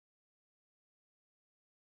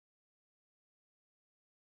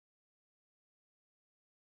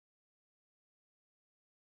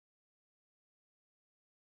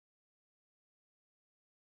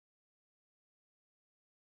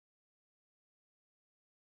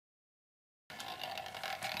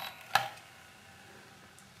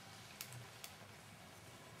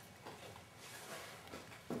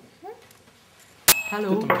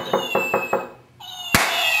Hallo.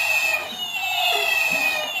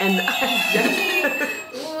 And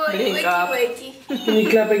Waity. Can you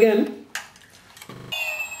clap again?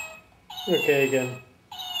 Okay, again.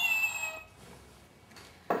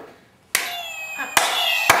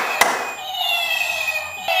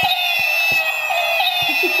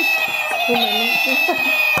 too many.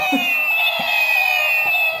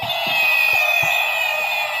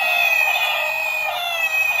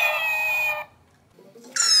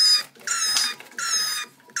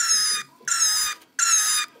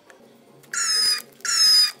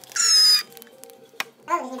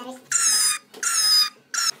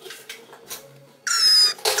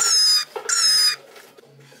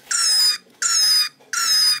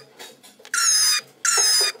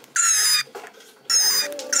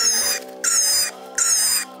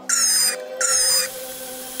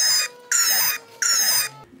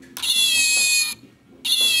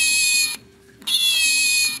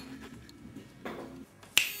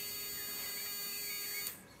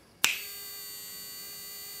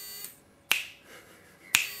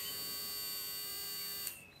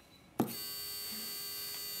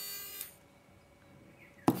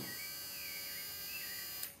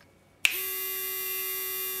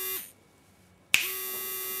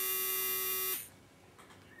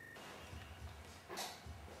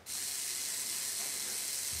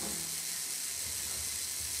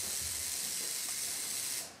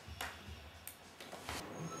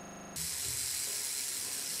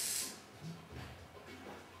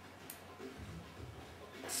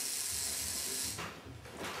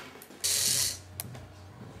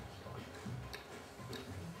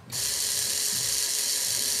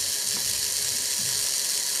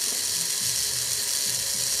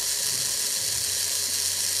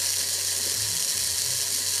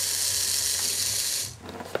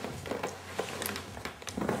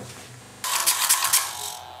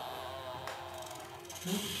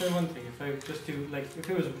 Try one thing, if I just do, like, if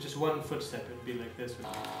it was just one footstep, it would be like this.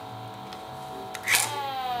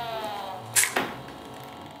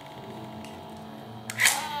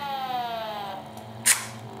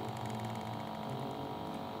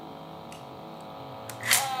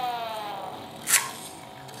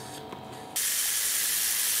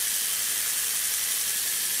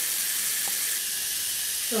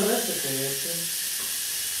 Oh, that's okay, actually.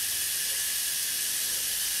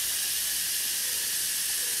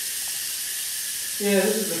 Yeah,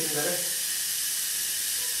 this is looking better.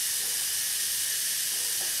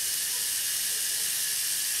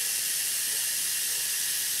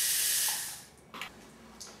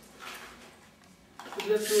 Put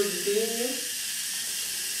that towards the ceiling again.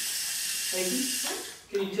 Maggie?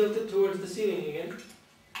 Can you tilt it towards the ceiling again?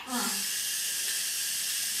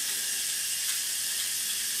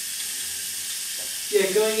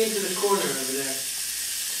 Yeah, going into the corner over there.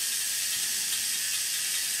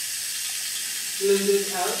 A little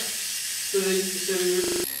bit out, so we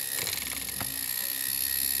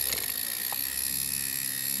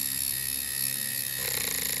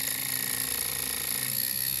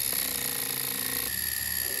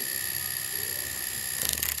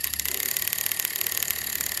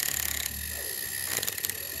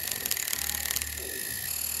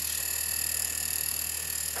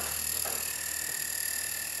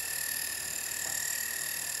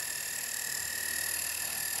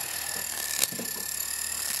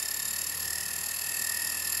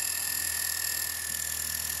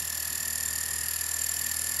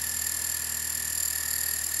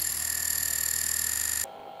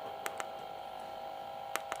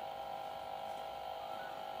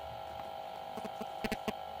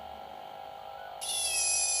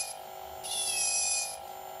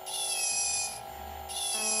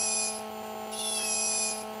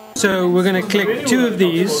So we're going to click two of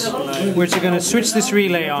these, which are going to switch this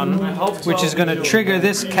relay on, which is going to trigger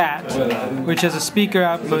this CAT, which has a speaker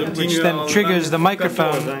output, which then triggers the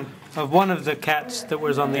microphone of one of the CATs that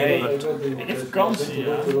was on the input.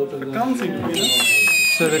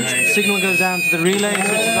 So the signal goes down to the relay,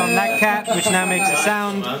 switches on that CAT, which now makes a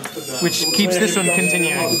sound, which keeps this one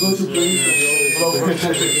continuing.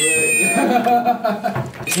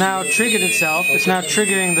 It's now triggered itself. It's now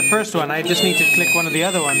triggering the first one. I just need to click one of the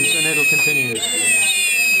other ones and it'll continue.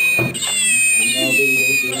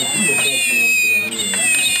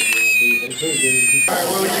 Alright,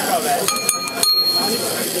 what would you call that?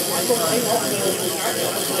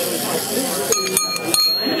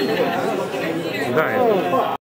 Right.